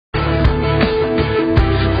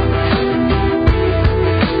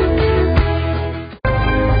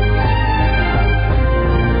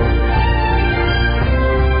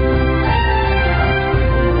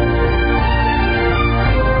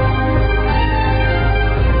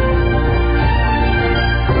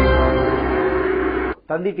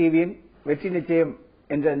தந்தி டிவியின் வெற்றி நிச்சயம்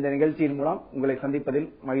என்ற இந்த நிகழ்ச்சியின் மூலம் உங்களை சந்திப்பதில்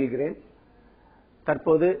மகிழ்கிறேன்.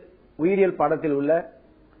 தற்போது உயிரியல் பாடத்தில் உள்ள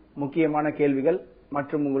முக்கியமான கேள்விகள்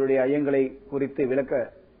மற்றும் உங்களுடைய ஐயங்களை குறித்து விளக்க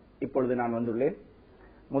இப்பொழுது நான் வந்துள்ளேன்.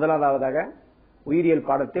 முதலாவதாக உயிரியல்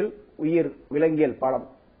பாடத்தில் உயிர் விலங்கியல் பாடம்.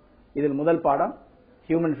 இதில் முதல் பாடம்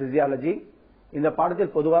ஹியூமன் பிசியாலஜி. இந்த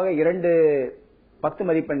பாடத்தில் பொதுவாக 2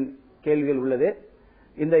 10 மதிப்பெண் கேள்விகள் உள்ளது.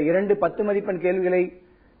 இந்த 2 10 மதிப்பெண் கேள்விகளை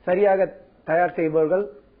சரியாக தயார் செய்பவர்கள்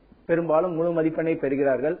பெரும்பாலும் முழு மதிப்பெண்ணை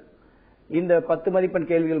பெறுகிறார்கள். இந்த 10 மதிப்பெண்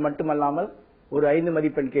கேள்விகள் மட்டுமல்லாமல் ஒரு 5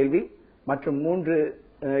 மதிப்பெண் கேள்வி மற்றும்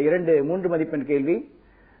 3 மதிப்பெண் கேள்வி,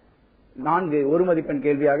 4 1 மதிப்பெண்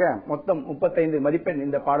கேள்வியாக மொத்தம் 35 மதிப்பெண்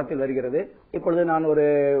இந்த பாடத்தில் வருகிறது. இப்பொழுது நான் ஒரு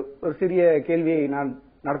சிறிய கேள்வியை நான்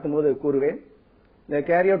நடத்தும் போது கூறுவேன். இந்த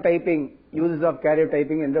கேரியோடைப்பிங், யூசஸ் ஆஃப்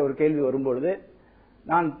கேரியோடைப்பிங் என்ற ஒரு கேள்வி வரும்பொழுது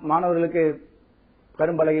நான் மாணவர்களுக்கு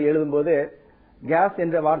கரும்பலகையில் எழுதும்போது கேஸ்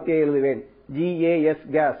என்ற வார்த்தையை எழுதுவேன். GAS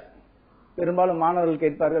case. பெரும்பாலும் மாணவர்கள்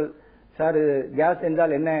கேட்பார்கள், சார் கேஸ்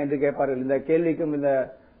என்றால் என்ன என்று கேட்பார்கள். இந்த கேள்விக்கும் இந்த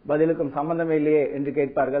பதிலுக்கும் சம்பந்தமே இல்லையே என்று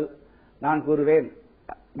கேட்பார்கள். நான் கூறுவேன்,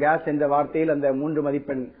 கேஸ் என்ற வார்த்தையில் அந்த 3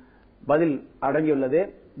 மதிப்பெண் பதில் அடங்கியுள்ளது.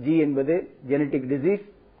 G என்பது ஜெனடிக் டிசீஸ்,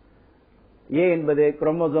 A என்பது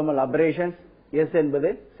குரோமோசோமல் அபரேஷன்ஸ், S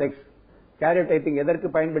என்பது செக்ஸ். கேரியோடைப்பிங் எதற்கு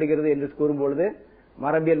பயன்படுகிறது என்று கூறும்பொழுது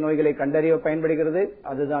மரபியல் நோய்களை கண்டறிய பயன்படுகிறது.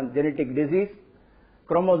 அதுதான் genetic disease.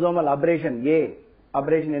 Chromosomal aberration, A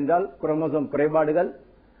aberration என்றால் குரோமோசோம் குறைபாடுகள்.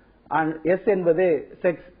 S என்பது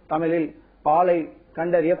செக்ஸ், தமிழில் பாலை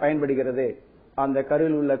கண்டறிய பயன்படுகிறது. அந்த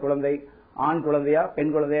கருவில் உள்ள குழந்தை ஆண் குழந்தையா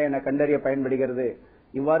பெண் குழந்தையா என கண்டறிய பயன்படுகிறது.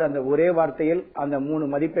 இவ்வாறு அந்த ஒரே வார்த்தையில் அந்த 3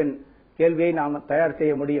 மதிப்பெண் கேள்வியை நாம் தயார்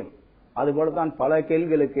செய்ய முடியும். அதுபோலதான் பல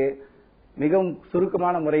கேள்விகளுக்கு மிகவும்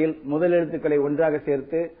சுருக்கமான முறையில் முதல் எழுத்துக்களை ஒன்றாக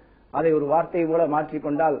சேர்த்து அதை ஒரு வார்த்தை போல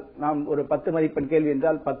மாற்றிக்கொண்டால் நாம் ஒரு 10 மதிப்பெண் கேள்வி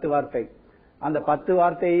என்றால் 10 வார்த்தை, அந்த 10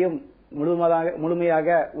 வார்த்தையையும் முழுமையாக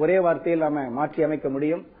ஒரே வார்த்தையில் நாம மாற்றி அமைக்க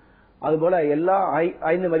முடியும். அதுபோல எல்லா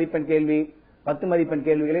 5 மதிப்பெண் கேள்வி 10 மதிப்பெண்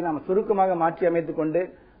கேள்விகளை நாம் சுருக்கமாக மாற்றி அமைத்துக் கொண்டு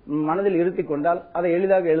மனதில் இருத்திக் கொண்டால் அதை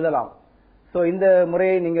எளிதாக எழுதலாம். சோ இந்த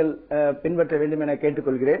முறையை நீங்கள் பின்பற்ற வேண்டும் என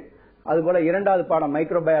கேட்டுக்கொள்கிறேன். அதுபோல 2வது பாடம்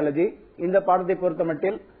மைக்ரோபயாலஜி. இந்த பாடத்தை பொறுத்த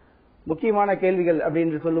மட்டில் முக்கியமான கேள்விகள்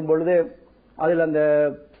அப்படின்னு சொல்லும் பொழுது அதில்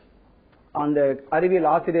அந்த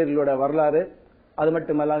அறிவியல் ஆசிரியர்களோட வரலாறு, அது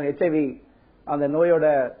மட்டுமல்லாமல் HIV அந்த நோயோட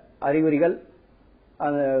அறிகுறிகள்,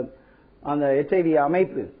 அந்த HIV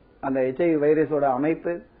அமைப்பு, அந்த HIV வைரஸோட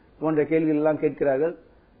அமைப்பு போன்ற கேள்விகள் எல்லாம் கேட்கிறார்கள்.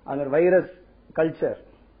 அந்த வைரஸ்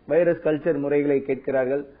கல்ச்சர் முறைகளை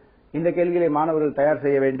கேட்கிறார்கள். இந்த கேள்விகளை மாணவர்கள் தயார்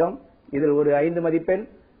செய்ய வேண்டும். இதில் ஒரு 5 மதிப்பெண்,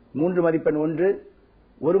 3 மதிப்பெண்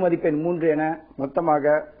 1 மதிப்பெண் 3 என மொத்தமாக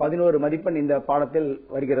 11 மதிப்பெண் இந்த பாடத்தில்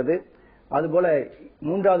வருகிறது. அதுபோல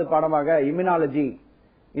 3வது பாடமாக இம்யூனாலஜி.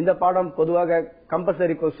 இந்த பாடம் பொதுவாக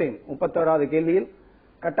கம்பல்சரி கொஸ்டின் 31வது கேள்வியில்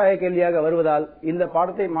கட்டாய கேள்வியாக வருவதால் இந்த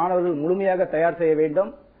பாடத்தை மாணவர்கள் முழுமையாக தயார் செய்ய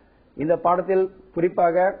வேண்டும். இந்த பாடத்தில்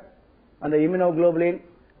குறிப்பாக அந்த இம்யூனோகுளோபுலின்,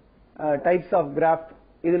 டைப்ஸ் ஆஃப் கிராஃப்ட்,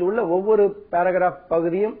 இதில் உள்ள ஒவ்வொரு பேராகிராஃப்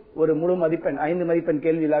பகுதியும் ஒரு முழு மதிப்பெண் 5 மதிப்பெண்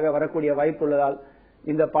கேள்வியாக வரக்கூடிய வாய்ப்பு உள்ளதால்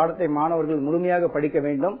இந்த பாடத்தை மாணவர்கள் முழுமையாக படிக்க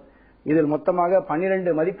வேண்டும். இதில் மொத்தமாக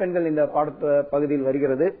 12 மதிப்பெண்கள் இந்த பாட பகுதியில்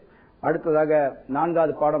வருகிறது. அடுத்ததாக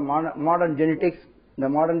 4வது பாடம் மாடர்ன் ஜெனடிக்ஸ். இந்த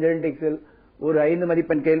மாடர்ன் ஜெனடிக்ஸில் ஒரு 5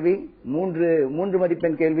 மதிப்பெண் கேள்வி, 3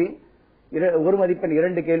 மதிப்பெண் கேள்வி, 1 மதிப்பெண்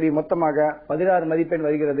 2 கேள்வி, மொத்தமாக 16 மதிப்பெண்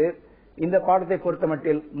வருகிறது. இந்த பாடத்தை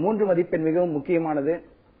பொறுத்தமட்டில் 3 மதிப்பெண் மிகவும் முக்கியமானது.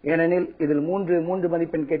 ஏனெனில் இதில் 3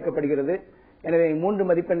 மதிப்பெண் கேட்கப்படுகிறது. எனவே 3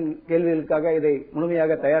 மதிப்பெண் கேள்விகளுக்காக இதை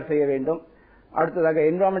முழுமையாக தயார் செய்ய வேண்டும். அடுத்ததாக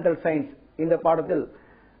என்விரான்மெண்டல் சயின்ஸ். இந்த பாடத்தில்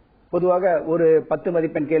பொதுவாக ஒரு 10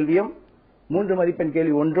 மதிப்பெண் கேள்வியும் 3 மதிப்பெண்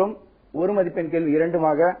கேள்வி 1, 1 மதிப்பெண் கேள்வி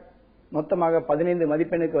 2மாக மொத்தமாக 15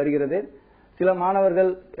 மதிப்பெண்ணுக்கு வருகிறது. சில மாணவர்கள்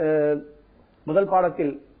முதல்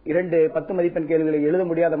பாடத்தில் 2 10 மதிப்பெண் கேள்விகளை எழுத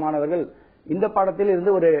முடியாத மாணவர்கள் இந்த பாடத்தில்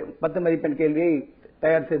இருந்து ஒரு 10 மதிப்பெண் கேள்வியை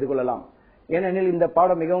தயார் செய்து கொள்ளலாம். ஏனெனில் இந்த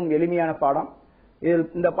பாடம் மிகவும் எளிமையான பாடம்.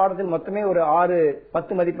 இந்த பாடத்தில் மொத்தமே ஒரு 6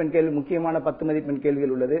 10 மதிப்பெண் கேள்வி, முக்கியமான 10 மதிப்பெண்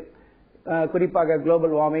கேள்விகள் உள்ளது. குறிப்பாக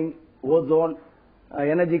global warming, ozone,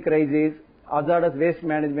 energy crisis, hazardous waste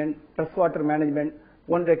management, fresh water management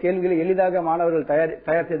போன்ற கேள்விகளை எளிதாக மாணவர்கள்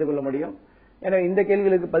தயார் செய்து கொள்ள முடியும். எனவே இந்த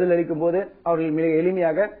கேள்விகளுக்கு பதில் அளிக்கும் போது அவர்கள் மிக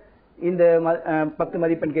எளிமையாக இந்த 10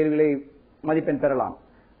 மதிப்பெண் கேள்விகளை மதிப்பெண் பெறலாம்.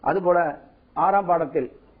 அதுபோல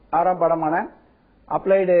 6ஆம் பாடமான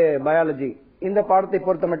அப்ளைடு பயாலஜி. இந்த பாடத்தை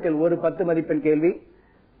பொறுத்தமட்டில் ஒரு 10 மதிப்பெண் கேள்வி,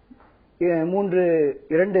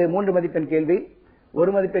 3 மதிப்பெண் கேள்வி,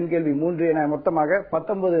 1 மதிப்பெண் கேள்வி 3 என மொத்தமாக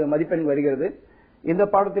 19 மதிப்பெண் வருகிறது. இந்த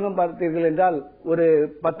பாடத்திலும் பார்த்தீர்கள் என்றால் ஒரு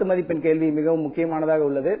 10 மதிப்பெண் கேள்வி மிகவும் முக்கியமானதாக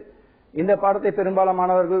உள்ளது. இந்த பாடத்தை பெரும்பாலான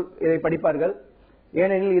மாணவர்கள் இதை படிப்பார்கள்.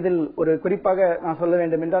 ஏனெனில் இதில் ஒரு குறிப்பாக நான் சொல்ல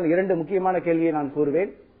வேண்டும் என்றால் 2 முக்கியமான கேள்வியை நான்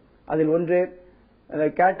கூறுவேன். அதில் ஒன்று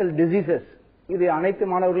கேட்டல் டிசீசஸ், இது அனைத்து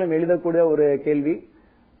மாணவர்களும் எழுதக்கூடிய ஒரு கேள்வி.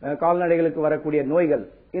 கால்நடைகளுக்கு வரக்கூடிய நோய்கள்,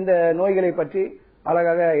 இந்த நோய்களை பற்றி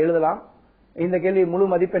அழகாக எழுதலாம். இந்த கேள்வி முழு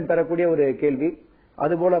மதிப்பெண் பெறக்கூடிய ஒரு கேள்வி.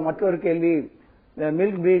 அதுபோல மற்றொரு கேள்வி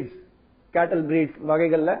மில்க் பிரீட்ஸ், கேட்டல் பிரீட்ஸ்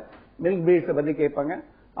வகைகள்ல மில்க் பிரீட்ஸ் பத்தி கேட்பாங்க.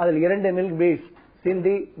 அதில் 2 மில்க் பிரீட்ஸ்,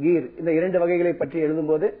 சிந்தி, கீர், இந்த 2 வகைகளை பற்றி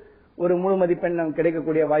எழுதும்போது ஒரு முழு மதிப்பெண்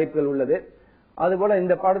கிடைக்கக்கூடிய வாய்ப்புகள் உள்ளது. அதுபோல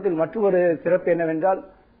இந்த பாடத்தில் மற்றொரு சிறப்பு என்னவென்றால்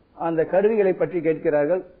அந்த கருவிகளை பற்றி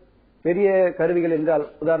கேட்கிறார்கள். பெரிய கருவிகள் என்றால்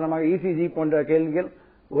உதாரணமாக இசிஜி போன்ற கேள்விகள்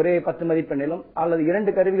ஒரே 10 மதிப்பெண்ணிலும் அல்லது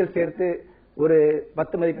 2 கருவிகள் சேர்த்து ஒரு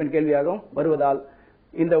 10 மதிப்பெண் கேள்வியாகவும் வருவதால்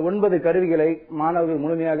இந்த 9 கருவிகளை மாணவர்கள்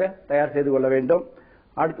முழுமையாக தயார் செய்து கொள்ள வேண்டும்.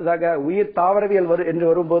 அடுத்ததாக உயிர் தாவரவியல் என்று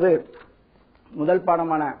வரும்போது முதல்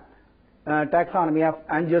பாடமான டாக்ஸானமி ஆஃப்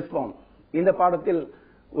ஆஞ்சியோஸ்பர்ம், இந்த பாடத்தில்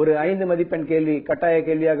ஒரு 5 மதிப்பெண் கேள்வி கட்டாய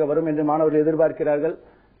கேள்வியாக வரும் என்று மாணவர்கள் எதிர்பார்க்கிறார்கள்.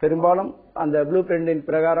 பெரும்பாலும் அந்த ப்ளூ பிரிண்டின்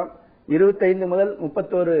பிரகாரம் 25 முதல்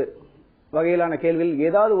 31 வகையிலான கேள்வியில்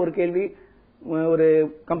ஏதாவது ஒரு கேள்வி ஒரு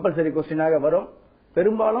கம்பல்சரி கொஸ்டினாக வரும்.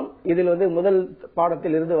 பெரும்பாலும் இதில் முதல்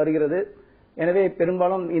பாடத்தில் இருந்து வருகிறது. எனவே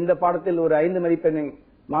பெரும்பாலும் இந்த பாடத்தில் ஒரு 5 மதிப்பெண்ணை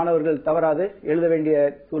மாணவர்கள் தவறாது எழுத வேண்டிய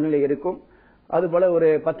சூழ்நிலை இருக்கும். அதுபோல ஒரு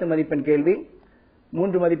 10 மதிப்பெண் கேள்வி,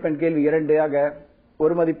 3 மதிப்பெண் கேள்வி 2 ஆக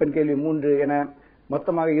 1 மதிப்பெண் கேள்வி 3 என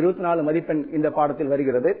மொத்தமாக 24 மதிப்பெண் இந்த பாடத்தில்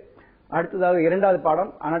வருகிறது. அடுத்ததாக 2வது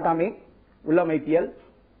பாடம் அனாட்டமி, உள்ளமைப்பியல்.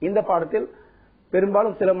 இந்த பாடத்தில்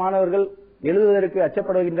பெரும்பாலும் சில மாணவர்கள் எழுதுவதற்கு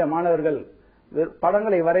அச்சப்படுகின்ற மாணவர்கள்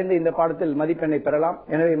படங்களை வரைந்து இந்த பாடத்தில் மதிப்பெண்ணை பெறலாம்.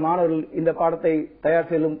 எனவே மாணவர்கள் இந்த பாடத்தை தயார்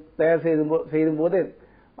செய்யும் போது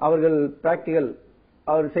அவர்கள் பிராக்டிகல்,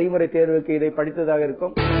 அவர் செய்முறை தேர்வுக்கு இதை படித்ததாக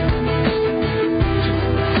இருக்கும்.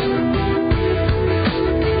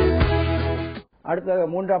 அடுத்ததாக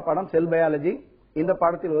 3ஆம் பாடம் செல் பயாலஜி. இந்த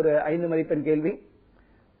பாடத்தில் ஒரு 5 மதிப்பெண் கேள்வி,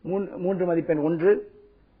 3 மதிப்பெண் 1,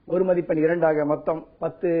 1 மதிப்பெண் 2 ஆக மொத்தம்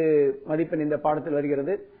 10 மதிப்பெண் இந்த பாடத்தில்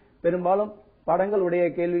வருகிறது. பெரும்பாலும் படங்களுடைய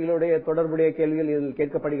கேள்விகளுடைய தொடர்புடைய கேள்விகள் இதில்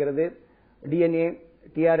கேட்கப்படுகிறது. டிஎன்ஏ,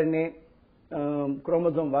 டிஆர்என்ஏ,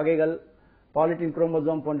 குரோமோசோம் வகைகள், பாலிட்டின்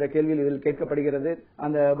குரோமோசோம் போன்ற கேள்விகள் இதில் கேட்கப்படுகிறது.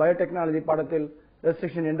 அந்த பயோடெக்னாலஜி பாடத்தில்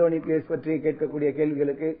ரெஸ்ட்ரிக்ஷன் எண்டோநியூக்ளியஸ் பற்றி கேட்கக்கூடிய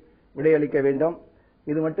கேள்விகளுக்கு விடையளிக்க வேண்டும்.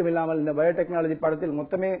 இது மட்டுமில்லாமல் இந்த பயோடெக்னாலஜி பாடத்தில்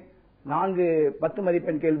மொத்தமே 4 10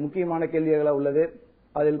 மதிப்பெண் கேள்வி முக்கியமான கேள்விகளாக உள்ளது.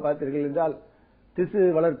 அதில் பார்த்தீர்கள் என்றால் திசு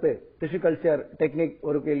வளர்ப்பு, டிஷ்யூ கல்ச்சர் டெக்னிக்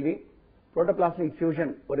ஒரு கேள்வி, புரோட்டோபிளாஸ்மிக்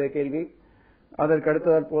ஃபியூஷன் ஒரு கேள்வி, அதற்கு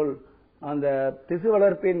அடுத்ததற்போல் அந்த திசு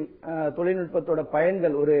வளர்ப்பின் தொழில்நுட்பத்தோட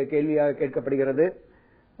பயன்கள் ஒரு கேள்வியாக கேட்கப்படுகிறது.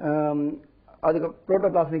 அதுக்கு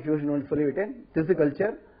புரோட்டோபிளாஸ்மிக் ஃபியூஷன் சொல்லிவிட்டேன். திசு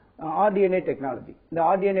கல்ச்சர், ஆர்டிஎன்ஏ டெக்னாலஜி, இந்த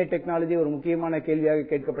ஆர்டிஎன்ஏ டெக்னாலஜி ஒரு முக்கியமான கேள்வியாக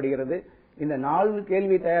கேட்கப்படுகிறது. இந்த 4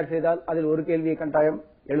 கேள்வி தயார் செய்தால் அதில் ஒரு கேள்வியை கட்டாயம்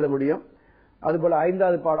எழுத முடியும். அதுபோல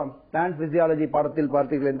 5வது பாடம் பிளான்ட் பிசியாலஜி பாடத்தில்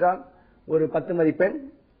பார்த்தீர்கள் என்றால் ஒரு 10 மதிப்பெண்,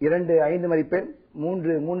 2 5 மதிப்பெண்,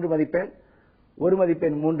 3 மதிப்பெண், 1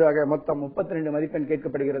 மதிப்பெண் 3 ஆக மொத்தம் 32 மதிப்பெண்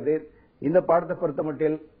கேட்கப்படுகிறது. இந்த பாடத்தை பொறுத்த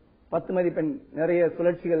மட்டில் 10 மதிப்பெண் நிறைய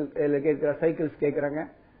சுழற்சிகள் கேட்கிற சைக்கிள்ஸ் கேட்கிறாங்க.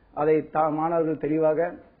 அதை மாணவர்கள் தெளிவாக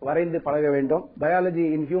வரைந்து பழக வேண்டும். பயாலஜி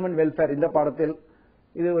இன் ஹியூமன் வெல்ஃபேர், இந்த பாடத்தில்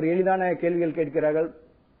இது ஒரு எளிதான கேள்விகள் கேட்கிறார்கள்.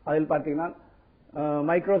 அதில் பார்த்தீங்கன்னா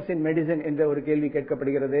மைக்ரோப்ஸ் இன் மெடிசின் என்ற ஒரு கேள்வி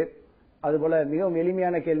கேட்கப்படுகிறது. அதுபோல மிகவும்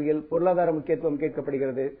எளிமையான கேள்விகள், பொருளாதார முக்கியத்துவம்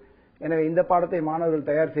கேட்கப்படுகிறது. எனவே இந்த பாடத்தை மாணவர்கள்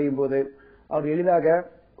தயார் செய்யும் போது அவர் எளிதாக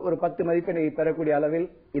ஒரு 10 மதிப்பெண்ணை பெறக்கூடிய அளவில்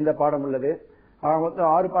இந்த பாடம் உள்ளது. மொத்தம்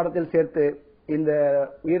 6 பாடத்தில் சேர்த்து இந்த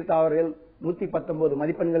உயிர் தாவரங்கள் 119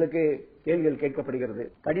 மதிப்பெண்களுக்கு கேள்விகள் கேட்கப்படுகிறது.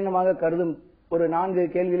 கடினமாக கருதும் ஒரு 4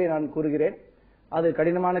 கேள்விகளை நான் கூறுகிறேன். அது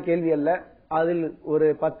கடினமான கேள்வி அல்ல. அதில் ஒரு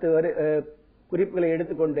 10 குறிப்புகளை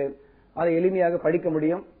எடுத்துக்கொண்டு அதை எளிமையாக படிக்க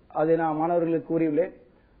முடியும். அதை நான் மாணவர்களுக்கு கூறியுள்ளேன்.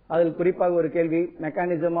 அதில் குறிப்பாக ஒரு கேள்வி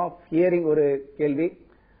மெக்கானிசம் ஆஃப் ஹியரிங் ஒரு கேள்வி,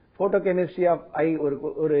 போட்டோ கெமிஸ்ட்ரி ஆஃப் ஐ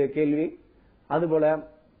ஒரு கேள்வி, அதுபோல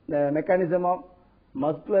மெக்கானிசம் ஆஃப்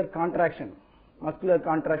மஸ்குலர் கான்ட்ராக்ஷன்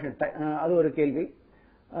அது ஒரு கேள்வி,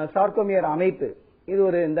 சார்கோமியர் அமைப்பு, இது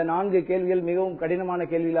இந்த 4 கேள்விகள் மிகவும் கடினமான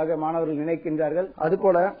கேள்விகளாக மாணவர்கள் நினைக்கின்றார்கள்.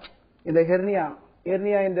 அதுபோல இந்த ஹெர்னியா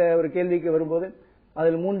என்ற ஒரு கேள்விக்கு வரும்போது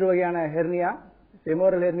அதில் 3 வகையான hernia,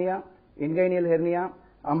 femoral hernia, இன்கைனியல் hernia,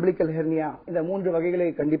 umbilical hernia, இந்த 3 வகைகளை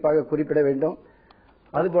கண்டிப்பாக குறிப்பிட வேண்டும்.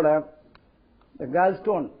 அதுபோல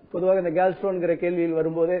கால்ஸ்டோன், பொதுவாக இந்த கால்ஸ்டோன் கேள்வியில்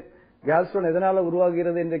வரும்போது கால்ஸ்டோன் எதனால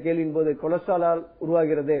உருவாகிறது என்ற கேள்வியின் போது கொலஸ்ட்ராலால்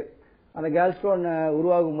உருவாகிறது. அந்த கால்ஸ்டோன்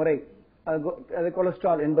உருவாகும் முறை அது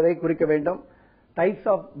கொலஸ்ட்ரால் என்பதை குறிக்க வேண்டும். டைப்ஸ்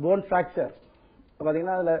ஆஃப் போன் பிராக்சர்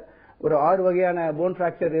பாத்தீங்கன்னா அதுல ஒரு 6 வகையான போன்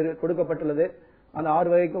பிராக்சர் கொடுக்கப்பட்டுள்ளது. அந்த 6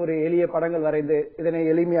 வகைக்கு ஒரு எளிய படங்கள் வரைந்து இதனை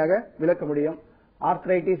எளிமையாக விளக்க முடியும்.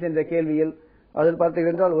 ஆர்த்ரைட்டிஸ் என்ற கேள்வியில் அதில்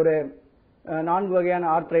பார்த்தீர்கள் என்றால் ஒரு 4 வகையான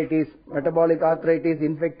arthritis, metabolic arthritis,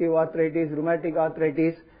 infective arthritis, rheumatic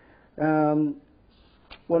arthritis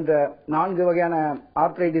போன்ற 4 வகையான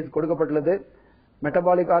ஆர்த்ரைட்டிஸ் கொடுக்கப்பட்டுள்ளது.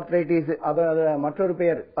 மெட்டபாலிக் ஆர்த்ரைட்டிஸ் மற்றொரு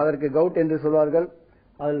பெயர் அதற்கு கவுட் என்று சொல்வார்கள்.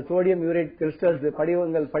 அதில் சோடியம் யூரேட் கிறிஸ்டல்ஸ்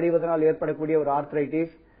படிவதனால் ஏற்படக்கூடிய ஒரு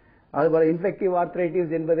ஆர்த்ரைட்டிஸ். அதுபோல இன்ஃபெக்டிவ்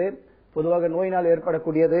ஆர்த்ரைட்டிஸ் என்பது பொதுவாக நோயினால்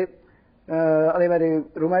ஏற்படக்கூடியது. அதே மாதிரி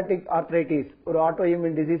ருமேட்டிக் ஆர்த்ரைட்டிஸ் ஒரு ஆட்டோ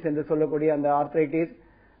இம்யூன் டிசீஸ் என்று சொல்லக்கூடிய அந்த ஆர்த்ரைட்டிஸ்.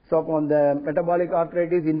 ஸோ அப்போ அந்த metabolic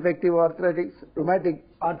arthritis, infective arthritis, rheumatic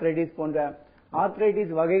arthritis போன்ற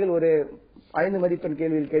ஆர்த்ரைட்டிஸ் வகைகள் ஒரு 5 மதிப்பெண்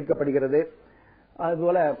கேள்வியில் கேட்கப்படுகிறது.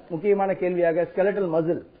 அதுபோல முக்கியமான கேள்வியாக ஸ்கெலட்டல்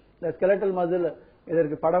மசில், இந்த ஸ்கெலட்டல் மசில்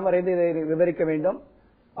இதற்கு படம் வரைந்து இதை விவரிக்க வேண்டும்.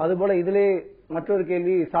 அதுபோல இதிலே மற்றொரு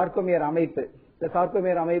கேள்வி சார்கோமியர் அமைப்பு. இந்த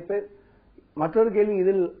சார்கோமியர் அமைப்பு மற்றொரு கேள்வி.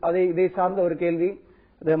 இதை சார்ந்த ஒரு கேள்வி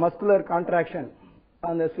the muscular contraction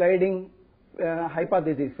அந்த ஸ்லைடிங்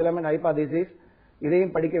ஹைபாதிசிஸ், ஃபிலமெண்ட் ஹைபாதிசிஸ்,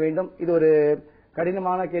 இதையும் படிக்க வேண்டும். இது ஒரு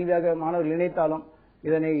கடினமான கேள்வியாக மாணவர்கள் நினைத்தாலும்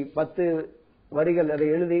இதனை 10 வரிகள் அதை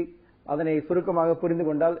எழுதி அதனை சுருக்கமாக புரிந்து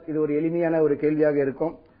கொண்டால் இது ஒரு எளிமையான ஒரு கேள்வியாக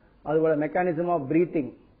இருக்கும். அதுபோல மெக்கானிசம் ஆஃப்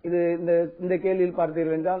பிரீத்திங், இது இந்த கேள்வியில்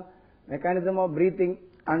பார்த்தீர்கள் என்றால் mechanism of breathing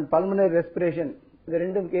and pulmonary respiration, இது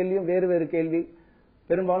ரெண்டும் கேள்வியும் வேறு வேறு கேள்வி.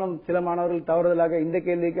 பெரும்பாலும் சில மாணவர்கள் தவறுதலாக இந்த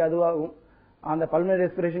கேள்விக்கு அதுவாகும், அந்த பல்மனரி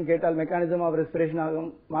ரெஸ்பிரேஷன் கேட்டால் மெக்கானிசம் ஆஃப் ரெஸ்பிரேஷன் ஆகும்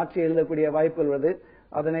மாற்றி எழுதக்கூடிய வாய்ப்பு உள்ளது.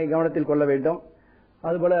 அதனை கவனத்தில் கொள்ள வேண்டும்.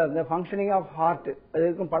 அதுபோல இந்த ஃபங்க்ஷனிங் ஆஃப் ஹார்ட்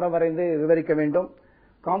அதற்கும் படம் வரைந்து விவரிக்க வேண்டும்.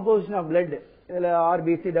 காம்போசிஷன் ஆஃப் பிளட், இதுல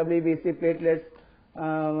ஆர்பிசி, டபிள்யூபிசி, பிளேட்லெட்ஸ்,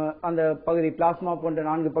 அந்த பகுதி பிளாஸ்மா போன்ற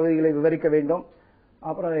 4 பகுதிகளை விவரிக்க வேண்டும்.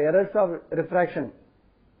 அப்புறம் எரர்ஸ் ஆஃப் ரிஃப்ராக்ஷன்,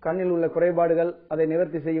 கண்ணில் உள்ள குறைபாடுகள் அதை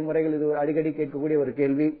நிவர்த்தி செய்யும் முறைகள், இது அடிக்கடி கேட்கக்கூடிய ஒரு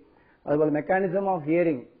கேள்வி. அதுபோல மெக்கானிசம் ஆஃப்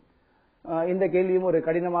ஹியரிங், இந்த கேள்வியும் ஒரு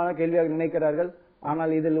கடினமான கேள்வியாக நினைக்கிறார்கள்.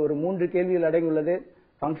 ஆனால் இதில் ஒரு 3 கேள்விகள் அடங்கியுள்ளது.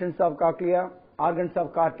 Functions of cochlea, organs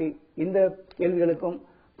of கார்டி, இந்த கேள்விகளுக்கும்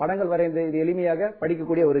படங்கள் வரைந்து இது எளிமையாக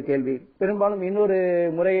படிக்கக்கூடிய ஒரு கேள்வி. பெரும்பாலும் இன்னொரு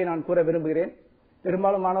முறையை நான் கூற விரும்புகிறேன்.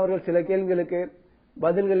 பெரும்பாலும் மாணவர்கள் சில கேள்விகளுக்கு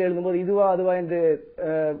பதில்கள் எழுதும்போது இதுவா அதுவா என்று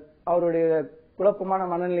அவருடைய குழப்பமான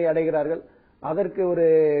மனநிலை அடைகிறார்கள். அதற்கு ஒரு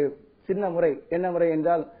சின்ன முறை, என்ன முறை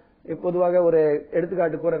என்றால் பொதுவாக ஒரு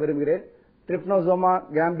எடுத்துக்காட்டு கூற விரும்புகிறேன். ட்ரிப்னோசோமா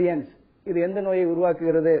கேம்பியன்ஸ், இது எந்த நோயை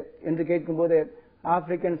உருவாக்குகிறது என்று கேட்கும்போது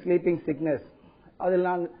ஆப்பிரிக்கன் ஸ்லீப்பிங் சிக்னஸ், அதில்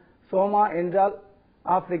நான் சோமா என்றால்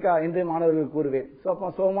ஆப்பிரிக்கா என்று மாணவர்கள் கூறுவேன்.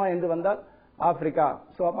 சோமா என்று வந்தால் ஆப்பிரிக்கா,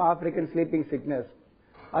 ஆப்பிரிக்கன் ஸ்லீப்பிங் சிக்னஸ்.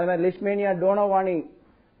 அதே மாதிரி லிஷ்மேனியா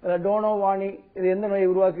டோனோவானி, இது எந்த நோயை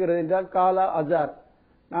உருவாக்குகிறது என்றால் காலா அஜார்.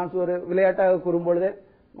 நான் ஒரு விளையாட்டாக கூறும்பொழுது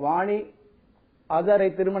வாணி அஜாரை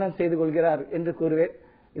திருமணம் செய்து கொள்கிறார் என்று கூறுவேன்.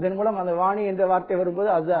 இதன் மூலம் அந்த வாணி என்ற வார்த்தை வரும்போது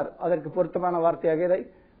அஜார் அதற்கு பொருத்தமான வார்த்தையாக இதை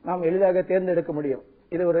நாம் எளிதாக தேர்ந்தெடுக்க முடியும்.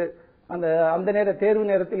 இது ஒரு அந்த நேர தேர்வு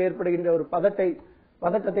நேரத்தில் ஏற்படுகின்ற ஒரு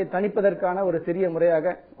பதட்டத்தை தணிப்பதற்கான ஒரு சிறிய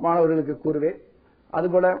முறையாக மாணவர்களுக்கு கூறுவேன்.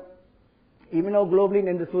 அதுபோல இம்யூனோகுளோபுலின்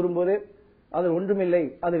என்று கூறும்போது அது ஒன்றுமில்லை,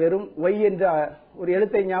 அது வெறும் ஒய் என்ற ஒரு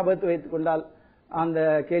எழுத்தை ஞாபகத்தில் வைத்துக் கொண்டால் அந்த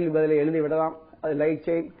கேள்வி பதிலை எழுதிவிடலாம். அது லைட்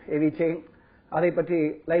செயின், ஹெவி செயின். அதை பற்றி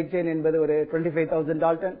லைட் செயின் என்பது ஒரு 25,000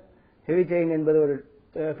 டால்டன், ஹெவி செயின் என்பது ஒரு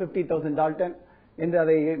 50,000 டால்டன் என்று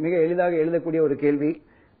அதை மிக எளிதாக எழுதக்கூடிய ஒரு கேள்வி.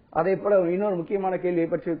 அதே போல இன்னொரு முக்கியமான கேள்வியை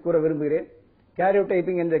பற்றி கூற விரும்புகிறேன்.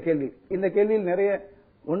 கேரியோடைப்பிங் என்ற கேள்வி. இந்த கேள்வியில் நிறைய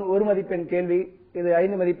 1 மதிப்பெண் கேள்வி, இது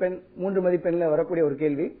 5 மதிப்பெண், 3 மதிப்பெண்ணில் வரக்கூடிய ஒரு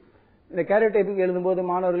கேள்வி. இந்த கேரியோடைப்பிங் எழுதும்போது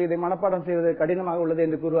மாணவர்கள் இதை மனப்பாடம் செய்வது கடினமாக உள்ளது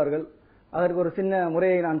என்று கூறுவார்கள். அதற்கு ஒரு சின்ன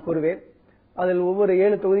முறையை நான் கூறுவேன். அதில் ஒவ்வொரு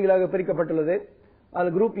 7 தொகுதிகளாக பிரிக்கப்பட்டுள்ளது.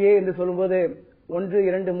 அதில் குரூப் ஏ என்று சொல்லும்போது 1,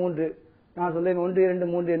 2, 3, நான் சொல்லேன் 1, 2,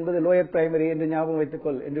 3 என்பது லோயர் பிரைமரி என்று ஞாபகம்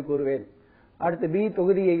வைத்துக்கொள் என்று கூறுவேன். அடுத்து பி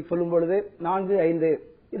தொகுதியை சொல்லும் பொழுது 4, 5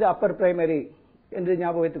 இது அப்பர் பிரைமரி என்று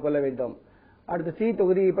ஞாபகம் வைத்துக் கொள்ள வேண்டும். அடுத்து சி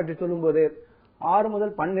தொகுதியை பற்றி சொல்லும்போது 6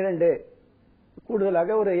 முதல் 12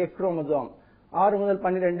 கூடுதலாக ஒரு எக்ஸ் குரோமோசோம், 6 முதல்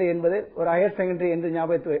 12 என்பது ஒரு ஹையர் செகண்டரி என்று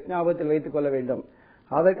ஞாபகத்தில் வைத்துக் கொள்ள வேண்டும்.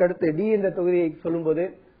 அதற்கடுத்து டி என்ற தொகுதியை சொல்லும்போது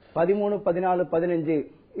 13, 14, 15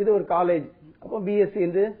 இது ஒரு காலேஜ், அப்போ பிஎஸ்சி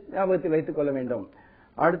என்று ஞாபகத்தில் வைத்துக் கொள்ள வேண்டும்.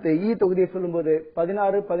 அடுத்து இ தொகுதியை சொல்லும்போது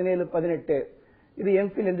 16, 17, 18 இது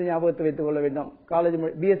எம்பில் என்று ஞாபகத்தில் வைத்துக் கொள்ள வேண்டும். காலேஜ்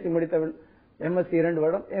பிஎஸ்சி முடித்தவள் எம்எஸ்சி 2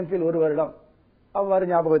 வருடம், எம்பில் 1 வருடம், அவ்வாறு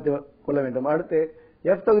ஞாபகத்தில் கொள்ள வேண்டும். அடுத்து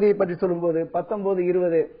எஃப் தொகுதியை பற்றி சொல்லும்போது 19,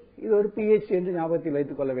 20 இது ஒரு பிஹெச்டி என்று ஞாபகத்தில்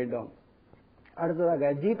வைத்துக் கொள்ள வேண்டும்.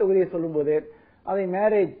 அடுத்ததாக ஜி தொகுதியை சொல்லும்போது அதை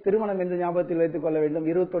மேரேஜ் திருமணம் என்று ஞாபகத்தில் வைத்துக் கொள்ள வேண்டும்.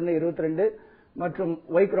 21, 22 மற்றும்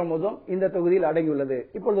ஒய் குரோமோசோம் இந்த தொகுதியில் அடங்கியுள்ளது.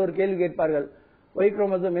 இப்பொழுது ஒரு கேள்வி கேட்பார்கள், ஒய்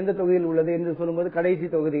குரோமோசோம் எந்த தொகுதியில் உள்ளது என்று சொல்லும்போது கடைசி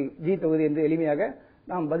தொகுதி ஜி தொகுதி என்று எளிமையாக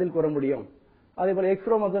நாம் பதில் கூற முடியும். அதேபோல எக்ஸ்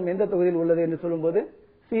குரோமோசோம் எந்த தொகுதியில் உள்ளது என்று சொல்லும்போது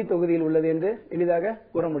சி தொகுதியில் உள்ளது என்று எளிதாக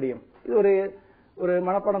கூற முடியும். இது ஒரு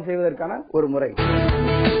மனப்பாடம் செய்வதற்கான ஒரு முறை.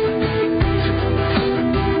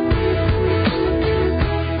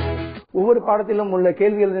 ஒவ்வொரு பாடத்திலும் உள்ள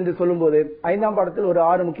கேள்விகள் என்று சொல்லும்போது 5ஆம் பாடத்தில் ஒரு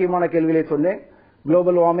 6 முக்கியமான கேள்விகளை சொன்னேன்.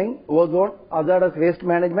 Global warming, ozone, hazardous waste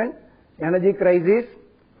management, energy crisis,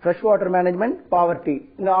 fresh water management, poverty.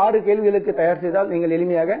 இந்த 6 கேள்விகளுக்கு தயார் செய்தால் நீங்கள்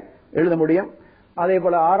எளிமையாக எழுத முடியும். அதே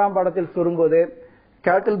போல 6ஆம் பாடத்தில் சொல்லும்போது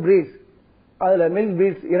கேட்டில் பிரீட்ஸ், அதுல மில்க்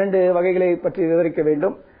பிரீட்ஸ் 2 வகைகளை பற்றி விவரிக்க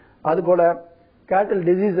வேண்டும். அதுபோல கேட்டில்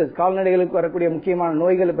டிசீசஸ், கால்நடைகளுக்கு வரக்கூடிய முக்கியமான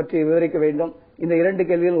நோய்களை பற்றி விவரிக்க வேண்டும். இந்த 2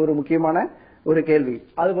 கேள்விகள் ஒரு முக்கியமான ஒரு கேள்வி.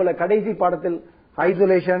 அதுபோல கடைசி பாடத்தில்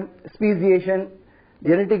ஐசோலேஷன், ஸ்பீசியேஷன்,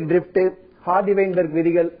 ஜெனடிக் டிரிப்ட், ஹார்டி-வைன்பெர்க்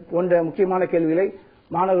விதிகள் போன்ற முக்கியமான கேள்விகளை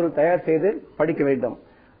மாணவர்கள் தயார் செய்து படிக்க வேண்டும்.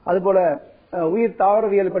 அதுபோல உயிர்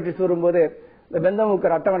தாவரவியல் பற்றி சொல்லும்போது இந்த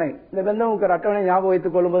பெந்தமுக்கர் அட்டவணை, இந்த பெந்தமுக்கர் அட்டவணை ஞாபகம்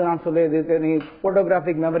வைத்துக் கொள்ளும்போது நான் சொல்லுவது நீ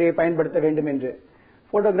போட்டோகிராபிக் மெமரியை பயன்படுத்த வேண்டும் என்று.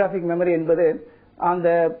 போட்டோகிராபிக் மெமரி என்பது அந்த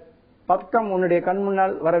பக்கம் உன்னுடைய கண்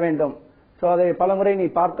முன்னால் வர வேண்டும். சோ அதை பலமுறை நீ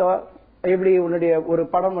பார்த்தா எப்படி உன்னுடைய ஒரு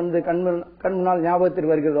படம் கண் முன்னால் ஞாபகத்தில்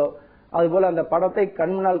வருகிறதோ அதுபோல அந்த படத்தை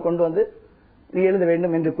கண் முன்னால் கொண்டு வந்து நீ எழுத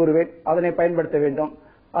வேண்டும் என்று கூறுவேன். அதனை பயன்படுத்த வேண்டும்.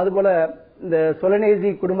 அதுபோல இந்த சொலனேசி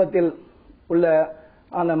குடும்பத்தில் உள்ள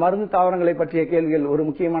அந்த மருந்து தாவரங்களை பற்றிய கேள்விகள் ஒரு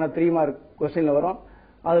முக்கியமான 3 மார்க் கொஸ்டின்ல வரும்.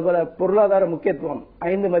 அதுபோல பொருளாதார முக்கியத்துவம்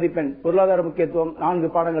 5 மதிப்பெண், பொருளாதார முக்கியத்துவம் 4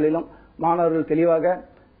 பாடங்களிலும் மாணவர்கள் தெளிவாக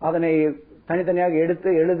அதனை தனித்தனியாக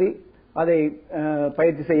எடுத்து எழுதி அதை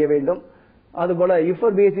பயிற்சி செய்ய வேண்டும். அதுபோல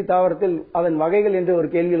யுஃபோர்பியேசி தாவரத்தில் அதன் வகைகள் என்று ஒரு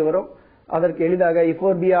கேள்வியில் வரும். அதற்கு எளிதாக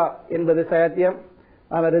யுஃபோர்பியா என்பது சயாத்தியம்,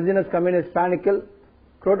 resinous communis பானிக்கல்,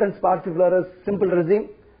 crotons பார்சிஃபிளோரஸ் simple resume,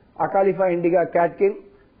 அகாலிஃபா Indica கேட்கின்,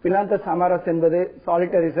 பிலாந்தஸ் அமாரஸ் என்பது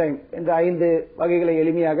சாலிட்டரி சைன் என்ற 5 வகைகளை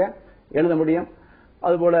எளிமையாக எழுத முடியும்.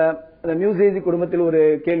 அதுபோல மியூசேசி குடும்பத்தில் ஒரு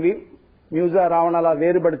கேள்வி, மியூசா ராவணாலா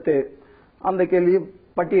வேறுபடுத்து, அந்த கேள்வியை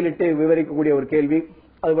பட்டியலிட்டு விவரிக்கக்கூடிய ஒரு கேள்வி.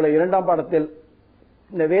 அதுபோல 2ஆம் பாடத்தில்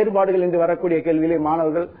இந்த வேறுபாடுகள் என்று வரக்கூடிய கேள்விகளை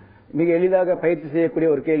மாணவர்கள் மிக எளிதாக பயிற்சி செய்யக்கூடிய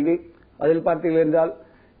ஒரு கேள்வி. அதில் பார்த்தீர்கள் என்றால்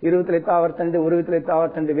இருவித்திலை தாவரத்தண்டு, உருவித்திலை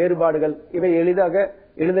தாவரத்தண்டு வேறுபாடுகள் இவை எளிதாக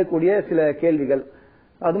எழுதக்கூடிய சில கேள்விகள்.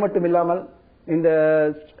 அது மட்டும் இல்லாமல் இந்த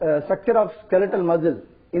ஸ்ட்ரக்சர் ஆஃப் ஸ்கெலட்டல் மசில்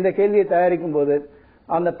இந்த கேள்வியை தயாரிக்கும் போது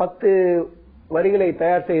அந்த 10 வரிகளை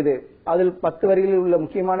தயார் செய்து அதில் 10 வரிகளில் உள்ள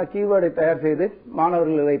முக்கியமான கீவேர்டை தயார் செய்து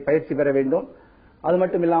மாணவர்கள் இதை பயிற்சி பெற வேண்டும். அது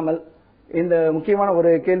மட்டும் இல்லாமல் இந்த முக்கியமான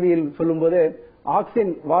ஒரு கேள்வியில் சொல்லும்போது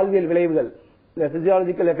ஆக்சின் வாழ்வியல் விளைவுகள்,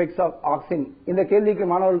 பிசியாலஜிக்கல் எஃபெக்ட்ஸ் ஆஃப் ஆக்சின், இந்த கேள்விக்கு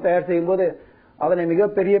மாணவர்கள் தயார் செய்யும் போது அதனை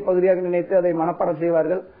மிகப்பெரிய பகுதியாக நினைத்து அதை மனப்பாடம்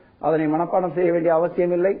செய்வார்கள். அதனை மனப்பாடம் செய்ய வேண்டிய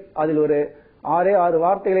அவசியம் இல்லை. அதில் ஒரு 6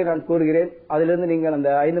 வார்த்தைகளை நான் கூறுகிறேன். அதிலிருந்து நீங்கள் அந்த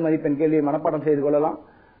 5 மதிப்பெண் கேள்வியை மனப்பாடம் செய்து கொள்ளலாம்.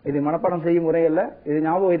 இது மனப்பாடம் செய்யும் முறை அல்ல, இது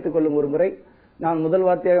ஞாபகம் வைத்துக் கொள்ளும் ஒரு முறை. நான் முதல்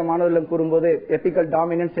வார்த்தையாக மாணவர்களிடம் கூறும்போது எபிக்கல்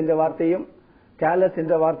டாமினன்ஸ் என்ற வார்த்தையும், கேலஸ்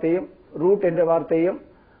என்ற வார்த்தையும், ரூட் என்ற வார்த்தையும்,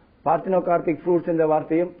 பார்த்தினோகார்பிக் ஃப்ரூட்ஸ் என்ற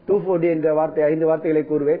வார்த்தையும், 2,4-D என்ற வார்த்தை 5 வார்த்தைகளை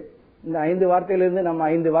கூறுவேன். இந்த 5 வார்த்தைகளிலிருந்து நம்ம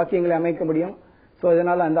 5 வாக்கியங்களை அமைக்க முடியும். சோ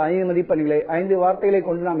இதனால அந்த 5 மதிப்பெண்களை 5 வார்த்தைகளை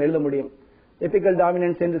கொண்டு நாம் எழுத முடியும். எபிக்கல்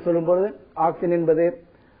டாமினன்ஸ் என்று சொல்லும்போது ஆக்சின் என்பது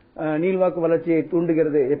நீள்வாக்கு வளர்ச்சியை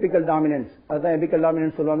தூண்டுகிறது. எபிக்கல் டாமினன்ஸ், அதுதான் எபிக்கல்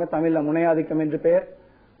டாமினன்ஸ் சொல்லுவாங்க, தமிழ்ல முனையாதிக்கம் என்று பெயர்.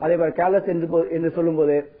 அதேபோல கேலஸ் என்று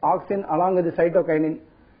சொல்லும்போது auxin along with cytokinin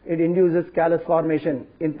it induces callus formation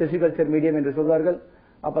in tissue medium என்று சொல்வார்கள்.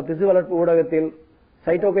 அப்ப திசு வளர்ப்பு ஊடகத்தில்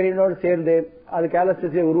சைட்டோகைனினோடு சேர்ந்து அது கேலஸ்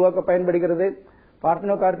திசுவை உருவாக்க பயன்படுகிறது.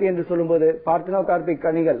 பார்த்தினோகார்பி என்று சொல்லும்போது பார்த்தினோகார்பிக்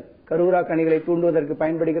கணிகள், கருவுரா கணிகளை தூண்டுவதற்கு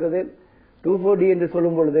பயன்படுகிறது. 2,4-D என்று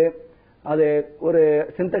சொல்லும் பொழுது அது ஒரு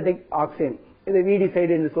சிந்தட்டிக் ஆக்சின், இது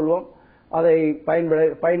வீடிசைடு என்று சொல்வோம், அதை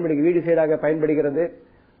வீடிசைடாக பயன்படுகிறது.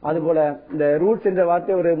 அதுபோல இந்த ரூட்ஸ் என்ற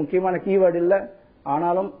வார்த்தை ஒரு முக்கியமான கீவேர்டு இல்ல,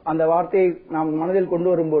 ஆனாலும் அந்த வார்த்தையை நாம் மனதில் கொண்டு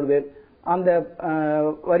வரும்போது அந்த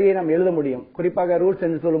வரியை நாம் எழுத முடியும். குறிப்பாக ரூட்ஸ்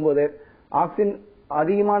என்று சொல்லும்போது ஆக்சின்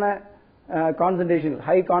அதிகமான concentration,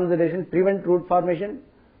 high concentration prevent root formation,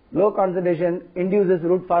 low concentration induces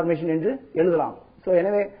root formation என்று எழுதலாம். சோ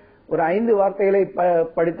எனவே ஒரு 5 வார்த்தைகளை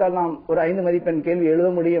படித்தால் நாம் ஒரு 5 மதிப்பெண் கேள்வி எழுத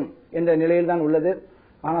முடியும் என்ற நிலையில் தான் உள்ளது.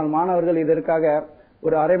 ஆனால் மாணவர்கள் இதற்காக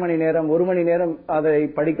ஒரு அரை மணி நேரம் 1 மணி நேரம் அதை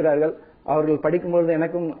படிக்கிறார்கள். அவர்கள் படிக்கும்பொழுது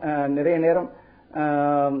எனக்கும் நிறைய நேரம்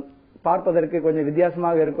பார்ப்பதற்கு கொஞ்சம்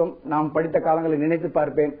வித்தியாசமாக இருக்கும். நாம் படித்த காலங்களை நினைத்து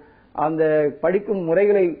பார்ப்பேன். அந்த படிக்கும்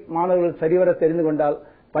முறைகளை மாணவர்கள் சரிவர தெரிந்து கொண்டால்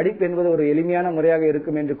படிப்பு என்பது ஒரு எளிமையான முறையாக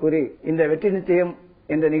இருக்கும் என்று கூறி, இந்த வெற்றி நிச்சயம்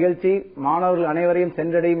என்ற நிகழ்ச்சி மாணவர்கள் அனைவரையும்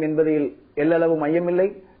சென்றடையும் என்பதில் எல்லளவும் ஐயமில்லை.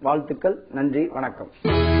 வாழ்த்துக்கள். நன்றி. வணக்கம்.